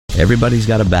Everybody's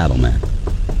got a battle, man.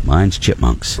 Mine's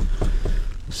chipmunks.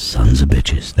 Sons of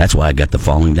bitches. That's why I got the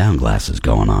falling down glasses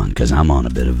going on, because I'm on a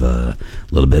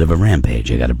little bit of a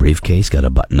rampage. I got a briefcase, got a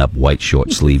button-up white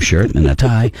short sleeve shirt and a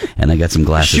tie, and I got some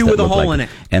glasses. Shoe with a hole in it.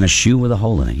 And a shoe with a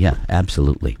hole in it. Yeah,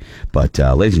 absolutely. But,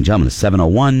 ladies and gentlemen, it's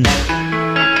 7:01.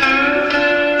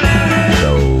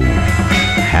 So,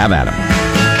 have at 'em.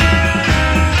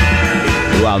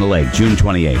 Blue Out on the Lake, June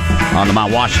 28th, on the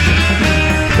Mount Washington.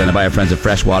 Presented by our friends at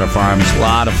Freshwater Farms. A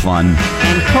lot of fun.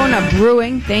 And Kona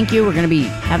Brewing, thank you. We're going to be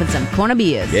having some Kona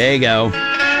beers. There you go.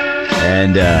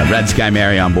 And Red Sky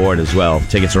Mary on board as well.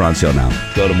 Tickets are on sale now.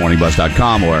 Go to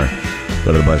morningbuzz.com or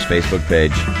go to the Buzz Facebook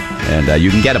page. And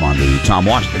you can get them on the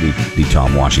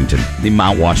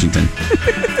Mount Washington.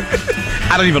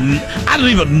 I don't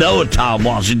even know a Tom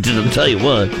Washington, I'll tell you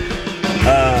what.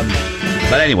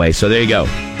 But anyway, so there you go.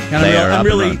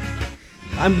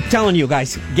 I'm telling you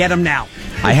guys, get them now.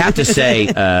 I have to say,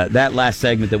 that last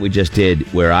segment that we just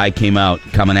did, where I came out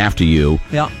coming after you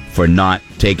for not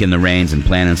taking the reins and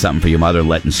planning something for your mother,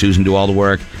 letting Susan do all the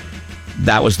work,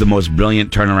 that was the most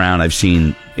brilliant turnaround I've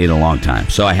seen in a long time.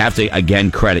 So I have to,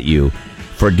 again, credit you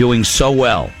for doing so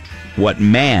well what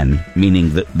man,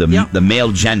 meaning the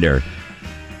male gender,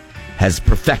 has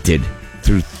perfected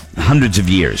through hundreds of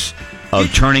years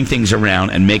of turning things around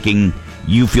and making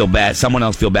you feel bad, someone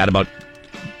else feel bad about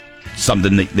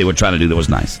something that they were trying to do that was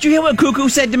nice. Did you hear what Cuckoo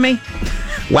said to me?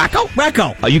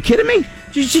 Wacko. Are you kidding me?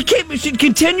 She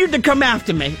continued to come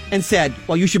after me and said,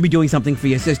 well, you should be doing something for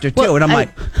your sister, too. Well, and I'm like...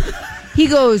 He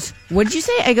goes, what did you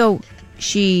say? I go,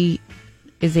 she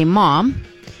is a mom.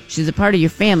 She's a part of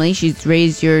your family. She's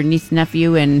raised your niece and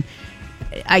nephew, and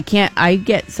I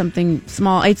get something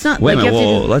small. It's not... Wait a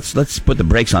minute, let's put the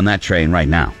brakes on that train right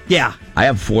now. Yeah. I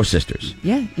have 4 sisters.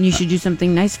 Yeah, and you should do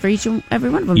something nice for each and every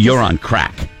one of them. You're on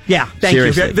crack. Yeah, thank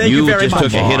Seriously, you. Thank you very just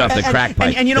much. took a hit off the crack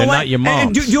pipe. And you know They're what? not your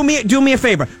moms. And do me a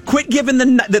favor. Quit giving the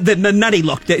nutty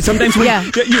look. Sometimes when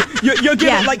you're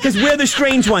giving because we're the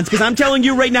strange ones. Because I'm telling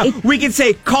you right now, we could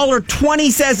say caller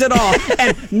 20 says it all,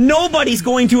 and nobody's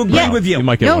going to agree with you. You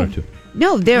might get one or two.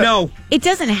 No. It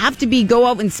doesn't have to be go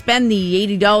out and spend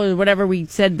the $80 or whatever we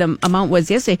said the amount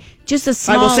was yesterday. Just a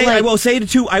small. I will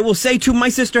say to my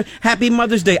sister, Happy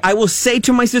Mother's Day. I will say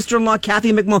to my sister-in-law,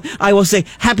 Kathy McMullen, I will say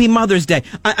Happy Mother's Day.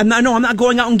 I'm not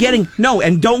going out and getting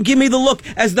and don't give me the look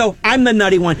as though I'm the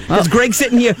nutty one. Because Greg's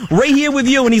sitting here, right here with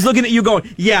you, and he's looking at you going,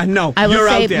 yeah, no, I will you're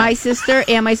say out there. my sister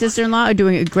and my sister-in-law are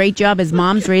doing a great job as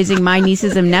moms raising my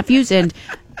nieces and nephews, and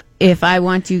if I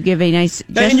want to give a nice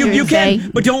gesture, and you say, can,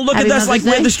 but don't look at us like Mother's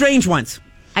we're Day. the strange ones.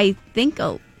 I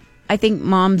think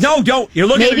moms. No, don't. You're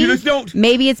looking at me. You just don't.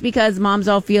 Maybe it's because moms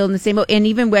all feel in the same boat. And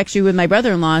even actually with my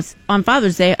brother-in-laws on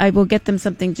Father's Day, I will get them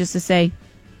something just to say,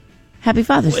 Happy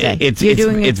Father's Day. It's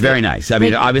very nice. I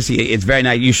mean, obviously, it's very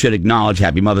nice. You should acknowledge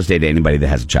Happy Mother's Day to anybody that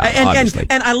has a child, obviously.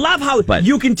 And I love how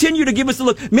you continue to give us the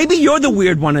look. Maybe you're the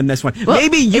weird one in this one. Well,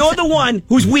 maybe you're the one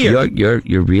who's weird.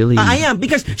 You're really... I am,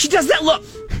 because she does that look.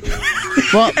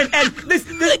 Well, and this,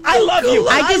 I love you.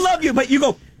 I love you, but you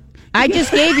go... I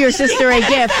just gave your sister a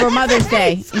gift for Mother's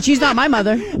Day, and she's not my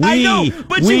mother. I know,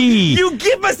 but you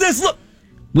give us this look.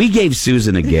 We gave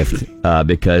Susan a gift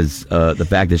because the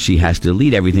fact that she has to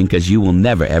lead everything because you will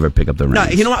never, ever pick up the reins.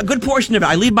 No, you know what? A good portion of it.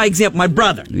 I lead by example. My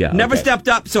brother never stepped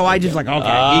up, so I just he gets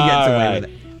away with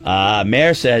it.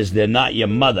 Mayor says they're not your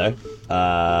mother.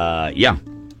 Yeah,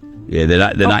 they're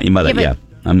not your mother. Yeah.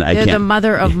 They're the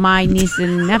mother of my niece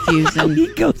and nephews. And he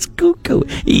goes cuckoo.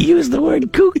 He used the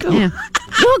word cuckoo. Yeah.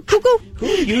 Oh, cuckoo. Who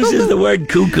uses the word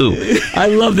cuckoo? I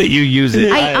love that you use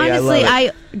it.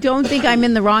 I don't think I'm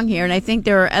in the wrong here, and I think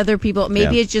there are other people.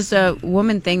 Maybe it's just a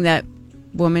woman thing that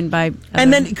woman by.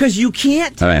 And then because you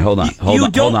can't. All right, hold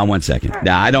on 1 second.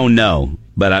 Now I don't know,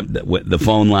 but the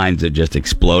phone lines have just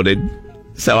exploded,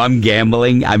 so I'm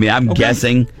gambling. I mean, I'm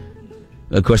guessing.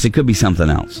 Of course, it could be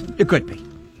something else. It could be.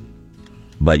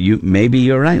 But maybe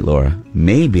you're right, Laura.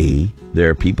 Maybe there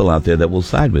are people out there that will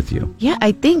side with you. Yeah,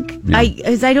 I think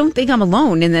I don't think I'm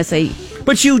alone in this.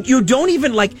 But you don't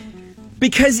even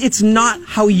because it's not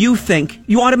how you think.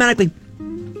 You automatically.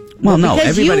 Well, no,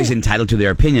 everybody's entitled to their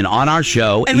opinion on our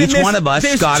show. And each one of us,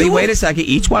 Scotty, wait a second.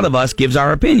 Each one of us gives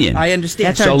our opinion. I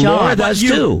understand. That's our job. Laura does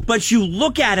too. But you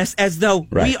look at us as though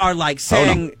we are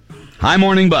saying. Hi,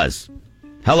 Morning Buzz.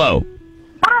 Hello.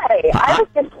 Hi, I was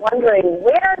just wondering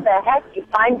where the heck you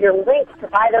find your link to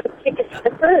buy those tickets to the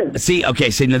cruise. See, now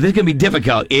this is gonna be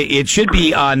difficult. It should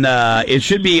be on. It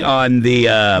should be on the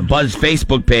Buzz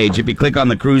Facebook page. If you click on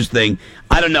the cruise thing,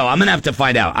 I don't know. I'm gonna have to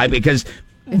find out. Because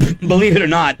believe it or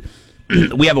not,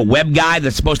 we have a web guy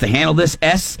that's supposed to handle this.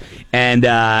 And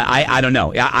I don't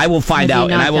know. I will find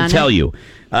out, and I will tell you.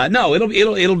 No, it'll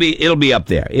be up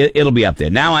there. It'll be up there.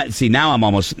 Now I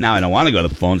don't want to go to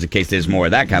the phones in case there's more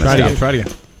of that kind of stuff. Try it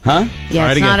again. Huh?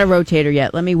 Yeah, it's not a rotator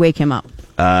yet. Let me wake him up.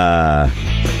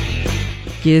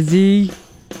 Gizzy.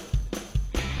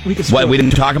 We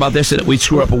didn't talk about this. We'd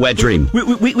screw up a wet dream.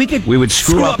 We would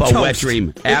screw up a wet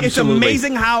dream. Absolutely. It's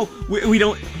amazing how we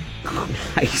don't.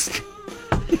 Christ.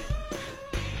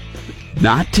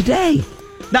 Not today.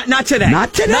 Not today.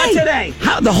 Not today. Not today.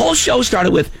 How the whole show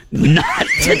started with not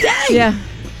today. Yeah.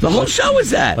 The whole show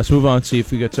is that. Let's move on. See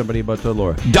if we got somebody about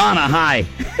Laura. Donna, hi.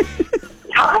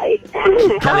 Hi.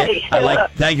 Hi.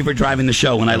 Thank you for driving the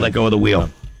show when I let go of the wheel.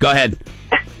 Go ahead.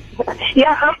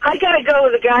 Yeah, I gotta go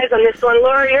with the guys on this one.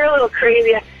 Laura, you're a little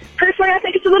crazy. Personally, I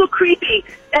think it's a little creepy.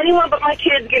 Anyone but my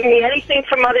kids giving me anything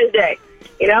for Mother's Day.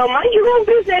 You know, mind your own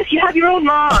business. You have your own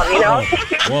mom, you know?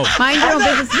 Mind your own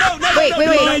business.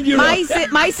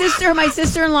 Wait. My sister and my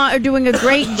sister-in-law are doing a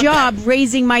great job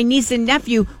raising my niece and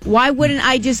nephew. Why wouldn't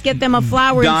I just get them a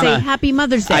flower and say, Happy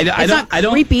Mother's Day? It's not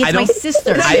creepy. It's my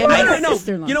sister.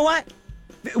 No. You know what?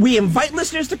 We invite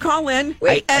listeners to call in.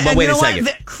 But wait a second.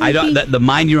 The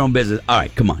mind your own business. All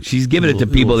right, come on. She's giving it to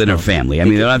people in her family. I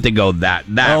mean, they don't have to go that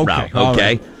route.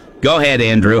 Okay. Right. Go ahead,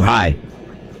 Andrew. Hi.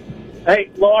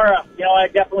 Hey, Laura, I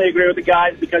definitely agree with the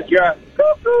guys because you're a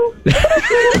cuckoo.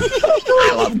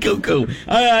 I love cuckoo.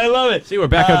 I love it. See, we're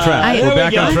back on track. We're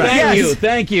back on track.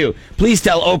 Thank you. Please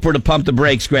tell Oprah to pump the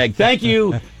brakes, Greg. Thank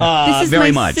you this is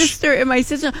very my much. Sister and my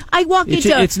sister. I walk into...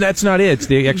 That's not it. It's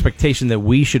the expectation that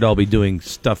we should all be doing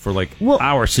stuff for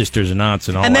our sisters and aunts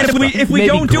and all. And then that if we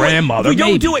don't do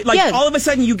it, all of a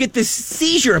sudden you get this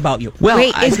seizure about you. Well,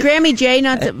 wait, is Grammy J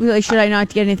not? Should I not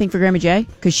get anything for Grammy J?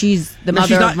 Because she's the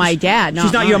mother of my dad.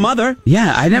 She's not your mother.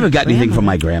 Yeah, I never got anything from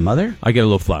my grandmother. I get a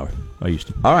little flower. I used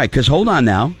to. All right, because hold on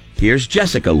now. Here's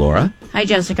Jessica, Laura. Hi,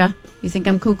 Jessica. You think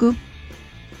I'm cuckoo?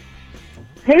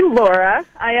 Hey, Laura.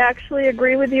 I actually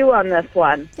agree with you on this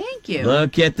one. Thank you.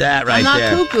 Look at that right there.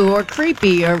 I'm not cuckoo or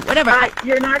creepy or whatever.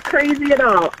 You're not crazy at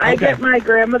all. Okay. I get my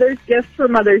grandmother's gift for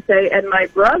Mother's Day, and my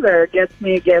brother gets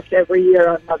me a gift every year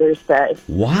on Mother's Day.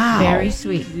 Wow. Very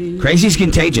sweet. Crazy's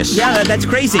contagious. Yeah, that's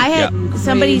crazy. I had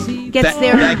somebody gets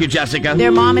Thank you, Jessica.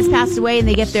 Their mom has passed away, and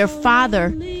they get their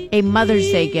father a Mother's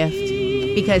Day gift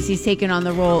because he's taken on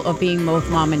the role of being both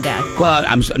mom and dad. Well,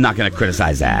 I'm not going to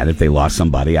criticize that if they lost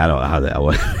somebody. I don't know how that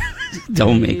would.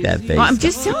 Don't make that face. Well, I'm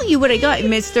just telling you what I got,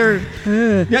 Mr.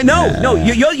 No,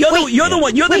 you're the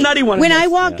one. You're the nutty one. When I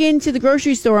walk into the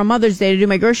grocery store on Mother's Day to do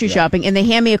my grocery shopping, and they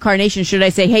hand me a carnation, should I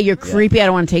say, "Hey, you're creepy. I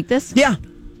don't want to take this"? Yeah.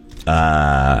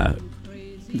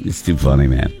 It's too funny,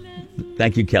 man.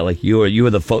 Thank you, Kelly. You were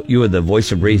the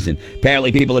voice of reason.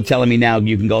 Apparently, people are telling me now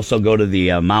you can also go to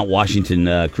the Mount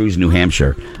Washington Cruise, New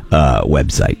Hampshire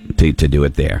website to do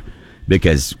it there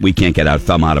because we can't get our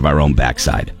thumb out of our own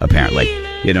backside. Apparently,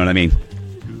 you know what I mean.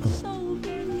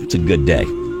 It's a good day.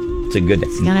 It's a good day.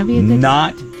 It's gonna be a good day.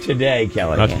 Not today,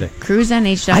 Kelly. Not today.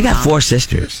 CruiseNH.com. I got 4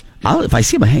 sisters. If I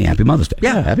see them, hey, Happy Mother's Day.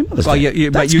 Yeah, Happy Mother's Day.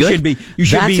 But you should be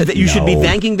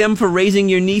thanking them for raising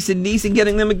your niece and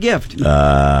getting them a gift.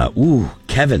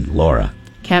 Kevin, Laura.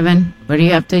 Kevin, what do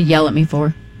you have to yell at me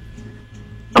for?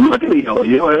 I'm not going to yell at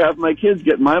you. I have my kids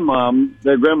get my mom,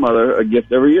 their grandmother, a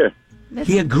gift every year.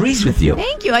 He agrees with you.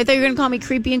 Thank you. I thought you were going to call me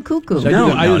creepy and cuckoo.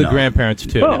 So I do the grandparents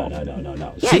too. No.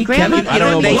 Yeah, See, Kevin, I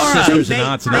don't know about sisters and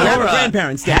aunts. They have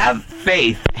grandparents. Have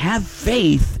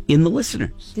faith in the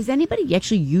listeners. Does anybody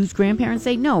actually use grandparents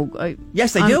Day? No.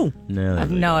 Yes, they do. No.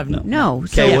 Okay,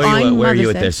 So where are you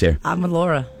at this here? I'm with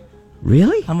Laura.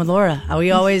 Really? I'm with Laura.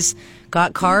 We always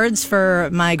got cards for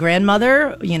my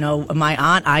grandmother. My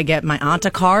aunt. I get my aunt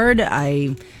a card.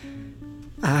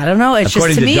 I don't know. It's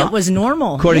just, to me, it was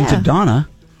normal. According to Donna,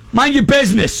 mind your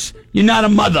business. You're not a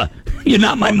mother. You're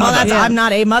not my mother. Well, I'm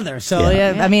not a mother. So,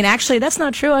 I mean, actually, that's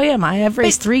not true. I am. I have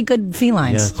raised 3 good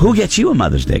felines. Yeah. Who gets you a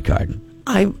Mother's Day card?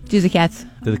 I do the cats.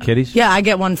 Do the kitties? Yeah, I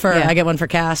get one for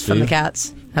Cass from the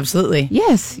cats. Absolutely.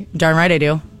 Yes. Darn right I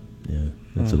do. Yeah.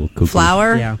 That's a little cuckoo.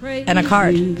 Flower and a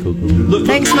card.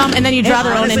 Thanks, Mom. And then you draw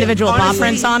their own individual paw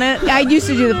prints on it. I used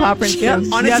to do the paw prints. Yeah.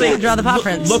 Honestly, you draw the paw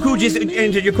prints. Look who just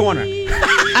entered your corner.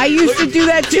 I used to do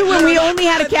that too when we only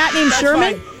had a cat named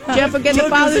Sherman. Jeff would get the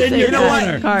Father's Day. You know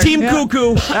what? Card. Team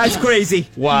Cuckoo. That's crazy.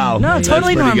 Wow. No,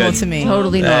 totally normal to me.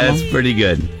 Totally normal. That's pretty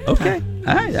good. Okay.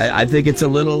 All right. I think it's a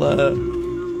little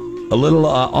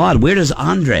odd. Where does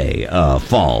Andre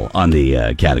fall on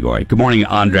the category? Good morning,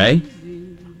 Andre.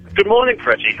 Good morning,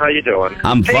 Freddy. How you doing?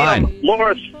 I'm fine.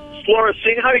 Laura, Laura,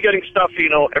 seeing how you're getting stuff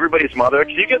for, everybody's mother,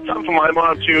 can you get something for my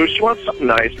mom, too? She wants something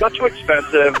nice, not too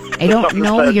expensive. I don't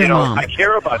know your mom. I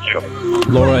care about you.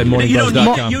 Laura at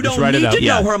morningbuzz.com. You Just don't write it need out. to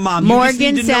know her mom. Morgan you just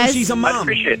need to know says she's a mom. I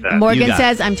appreciate that. Morgan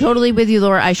says, I'm totally with you,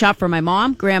 Laura. I shop for my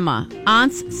mom, grandma,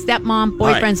 aunts, stepmom,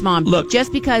 boyfriend's mom. Look,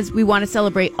 just because we want to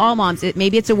celebrate all moms.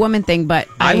 Maybe it's a woman thing, but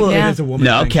I will. It is a woman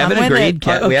No, thing. Kevin I'm with agreed.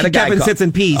 it. We had a guy Kevin call- sits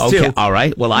in peas, okay, too. all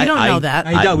right. Well, You don't know that.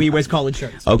 I know. He wears collared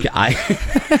shirts. Okay,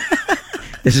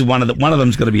 this is one of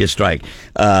them's going to be a strike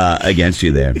against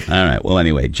you there. All right. Well,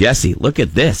 anyway, Jesse, look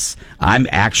at this. I'm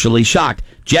actually shocked.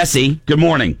 Jesse, good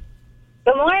morning.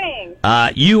 Good morning.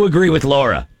 You agree with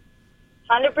Laura?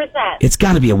 100%. It's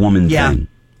got to be a woman thing.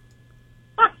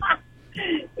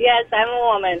 Yes, I'm a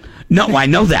woman. No, I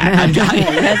know that.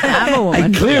 yes, I'm a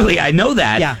woman. I know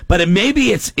that. Yeah. But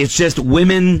maybe it's just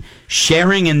women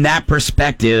sharing in that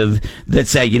perspective that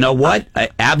say, you know what?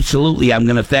 Absolutely, I'm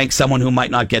going to thank someone who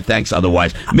might not get thanks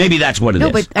otherwise. Maybe that's what it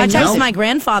is. But I texted my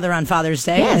grandfather on Father's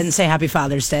Day Yes. and say Happy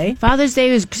Father's Day. Father's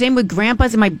Day was same with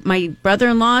grandpas and my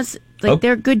brother-in-laws. Like,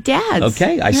 they're good dads.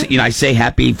 Okay, I say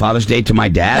Happy Father's Day to my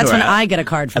dad. That's or when I get a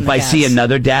card from If the I cats. see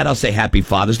another dad, I'll say Happy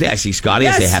Father's Day. I see Scotty,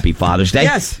 I say Yes. Happy Father's Day.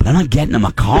 Yes. But I'm not getting him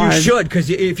a card. You should, because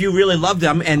if you really love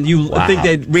them and you Wow, think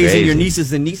that raising crazy. your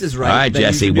nieces and nieces right. All right, then you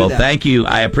Jesse. should do Well, that. thank you.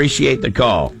 I appreciate the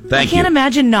call. I Thank you. can't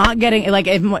imagine not getting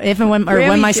if and when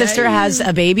Really, my Jay? sister has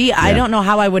a baby. I don't know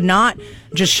how I would not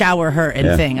just shower her and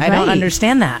Yeah. thing. I don't Right.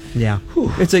 understand that. Yeah.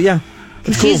 It's a, yeah.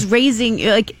 It's She's cool. raising,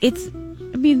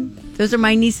 those are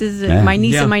my nieces, Yeah. my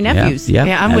niece Yeah. and my nephews.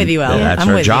 Yeah, I'm with you, Al. That's I'm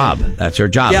her with you. job. That's her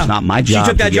job. Yeah. It's not my She job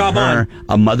took that to give job her on.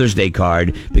 a Mother's Day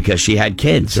card because she had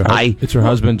kids. It's her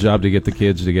husband's job to get the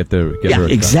kids to get her. Yeah, a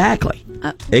card. exactly.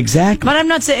 Exactly. But I'm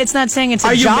not saying it's not saying it's a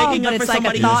Are you job, making but up it's for like a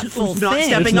somebody thoughtful who's not thing.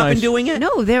 stepping up nice. and doing it?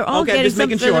 No, they're all Okay, getting just something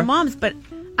making for their sure. moms, but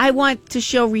I want to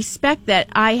show respect that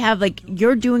I have,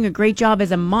 you're doing a great job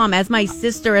as a mom, as my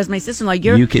sister, as my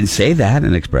sister-in-law. You can say that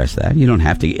and express that. You don't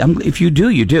have to. If you do,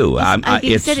 you do. I think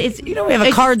it's we have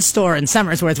a card store in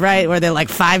Somersworth, right, where they're like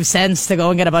 5 cents to go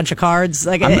and get a bunch of cards.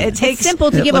 Like it takes it's simple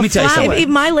to give let a me tell you flower. something. If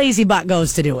my lazy butt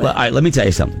goes to do it. Well, all right, let me tell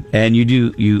you something. And you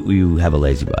do. You have a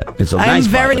lazy butt. It's a I'm nice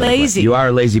very butt, but lazy. You are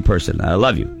a lazy person. I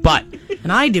love you, but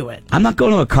and I do it. I'm not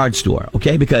going to a card store,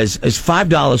 okay? Because it's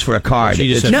 $5 for a card. She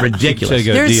just It's said- ridiculous. she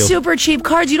said There's deal. super cheap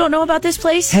cards. You don't know about this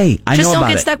place? Hey, I just know don't about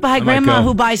get it. stuck behind I might grandma go.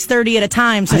 who buys 30 at a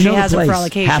time, so I she know the has them for place. all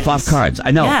occasions. Half off cards. I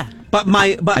know. Yeah. But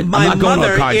my I'm not going to a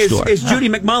mother card store. is Judy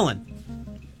McMullen.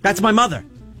 That's my mother.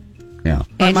 Yeah.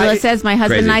 Angela says, my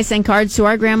husband Crazy. and I send cards to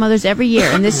our grandmothers every year.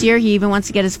 And this year, he even wants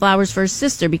to get his flowers for his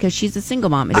sister because she's a single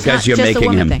mom. It's Because not you're just a making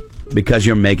woman him. thing. Because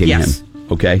you're making Yes. him.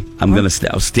 Okay, I'm gonna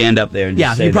I'll stand up there and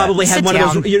just say you probably that. had one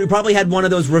of those. You probably had one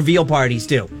of those reveal parties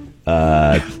too.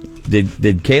 Did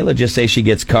Kayla just say she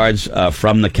gets cards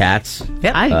from the cats?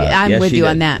 Yep. I'm yes, with she you did.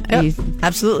 on that. Yep,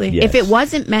 absolutely. Yeah. If it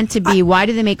wasn't meant to be, why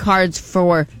do they make cards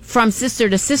from sister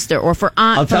to sister or for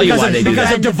aunt? I'll tell you why they do because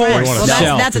that. of divorce. They wanna Well,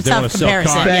 sell, that's a 'cause they wanna tough sell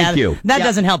comparison. cards. Thank you. That Yeah.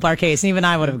 doesn't help our case, and even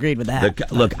I would have agreed with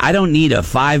that. Look, I don't need a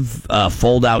 5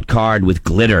 fold-out card with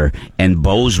glitter and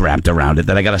bows wrapped around it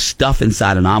that I got to stuff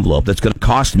inside an envelope that's going to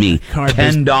cost me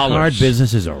 $10. Card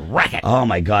business is a racket. Oh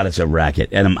my God, it's a racket,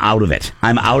 and I'm out of it.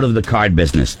 I'm out of the card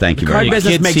business. Thank you very Card much.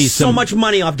 business kids makes see so some- much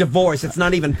money off divorce. It's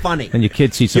not even funny. And your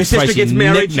kids see some Your sister pricey gets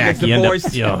married, she knick-knack. gets You end up-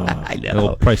 divorced. I know.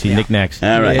 Little pricey knickknacks.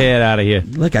 All right. Get out of here.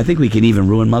 Look, I think we can even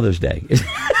ruin Mother's Day.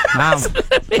 Wow.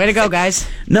 Way to go, guys.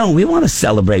 No, we want to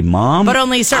celebrate Mom. But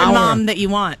only a certain Our- mom that you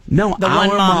want. No, the our one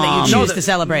mom that mom. you No, choose to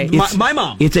celebrate. My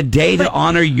mom. It's a day to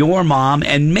honor your mom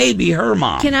and maybe her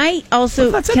mom. Can I also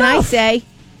Well, that's can I enough. say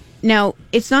now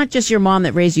it's not just your mom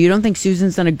that raised you. You don't think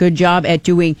Susan's done a good job at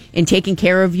doing and taking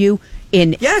care of you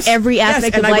in Yes, every yes,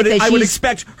 aspect and of life I would she's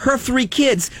expect her 3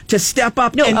 kids to step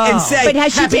up No, and say, but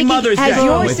has she Happy taken, Mother's has Day.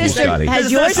 your I'm with you, sister Scotty. has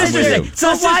It's your not sister Sister's Day. but It's not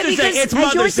why Sister's Day. because It's has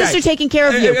your Mother's sister Day. taken care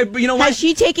of you? You know what? Has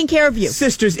she taken care of you?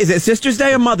 Sisters, is it Sister's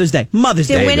Day or Mother's Day? Mother's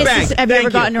Then Day. when is Bang. this- have you ever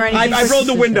Thank gotten her anything I for rolled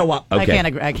the Sister's window Day? up.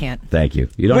 Okay. I can't. Thank you.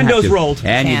 You don't Windows have to. rolled.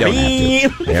 And you don't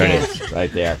have to. There it is.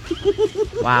 Right there.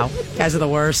 Wow. Guys are the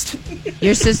worst.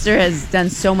 Your sister has done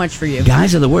so much for you.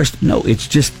 Guys are the worst. No, it's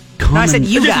just common. No, I said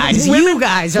you guys. You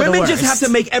guys are the Women worst. just have to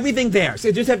make everything theirs.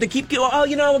 They just have to keep,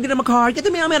 we'll get them a card. Get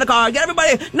the mailman a card. Get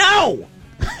everybody. No!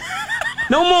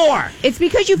 No more. It's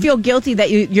because you feel guilty that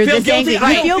you're Feel this guilty? angry.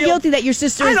 I You don't feel feel- guilty that your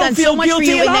sister I has don't done feel so much for guilty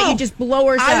you at and that all. you just blow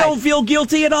her aside. I don't feel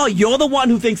guilty at all. You're the one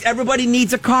who thinks everybody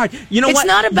needs a card. You know It's what?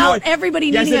 not about You're- everybody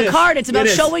Yes, needing it a is. card. It's about It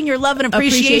is. showing your love and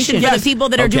appreciation for Appreciation. the people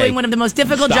that are Okay. doing one of the most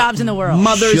difficult Stop. jobs in the world.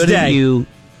 Mother's Shouldn't Day. you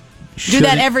Do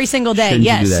that every single day. shouldn't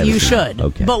you do Yes, that you every single should. day?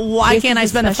 Okay. But why This can't is I a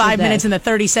spend the special 5 day. minutes and the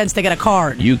 30 cents to get a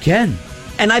card? You can.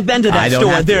 And I've been to I that don't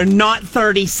store. have to. They're not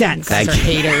 30 cents. Guys Thank are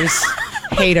you. haters.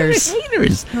 Haters.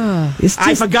 Haters.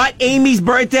 I forgot Amy's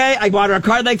birthday. I bought her a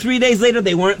card like 3 days later.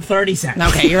 They weren't 30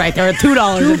 cents. Okay, you're right. They were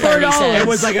 $2.30. It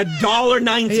was like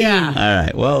 $1.19. Yeah. All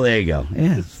right. Well, there you go.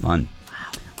 Yeah, it's fun.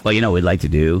 Well, you know what we'd like to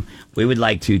do? We would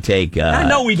like to take...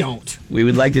 no, we don't. We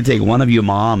would like to take one of you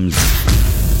moms...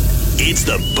 It's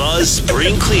the Buzz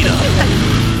Spring Cleanup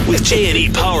with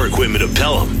J&E Power Equipment of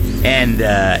Pelham. And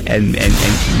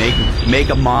make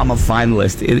a mom a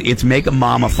finalist. It's Make a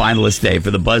Mom a Finalist Day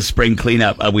for the Buzz Spring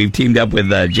Cleanup. We've teamed up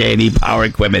with J&E Power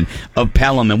Equipment of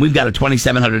Pelham, and we've got a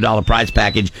 $2,700 prize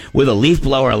package with a leaf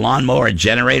blower, a lawnmower, a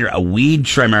generator, a weed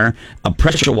trimmer, a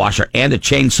pressure washer, and a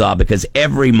chainsaw, because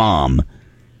every mom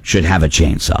should have a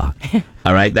chainsaw.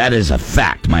 All right? That is a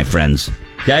fact, my friends.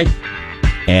 Okay?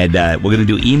 And we're going to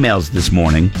do emails this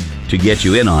morning to get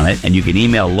you in on it. And you can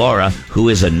email Laura, who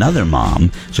is another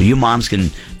mom. So you moms can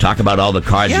talk about all the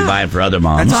cards you're buying for other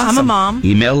moms. That's awesome. I'm a mom.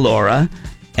 Email Laura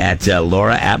at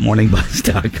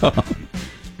laura@morningbuzz.com.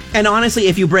 And honestly,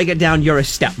 if you break it down, you're a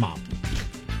stepmom.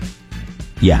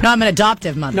 Yeah. No, I'm an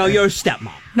adoptive mother. No, you're a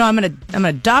stepmom. No, I'm an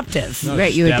adoptive. No,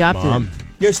 right, you adopted them.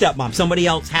 You're a stepmom. Somebody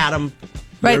else had them.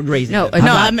 Right. Raising No, them.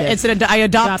 I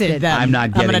adopted them.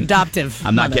 I'm an adoptive.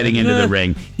 I'm not getting into the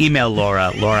ring. Email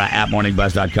Laura at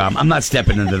morningbuzz.com. I'm not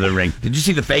stepping into the ring. Did you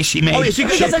see the face she made? Oh, yeah,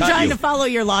 because I'm trying to follow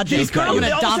your logic. I'm an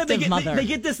adoptive mother. They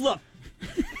get this look.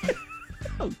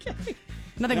 Okay.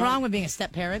 Nothing wrong with being a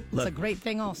step parent. It's a great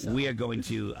thing also. We are going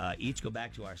to each go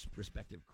back to our respective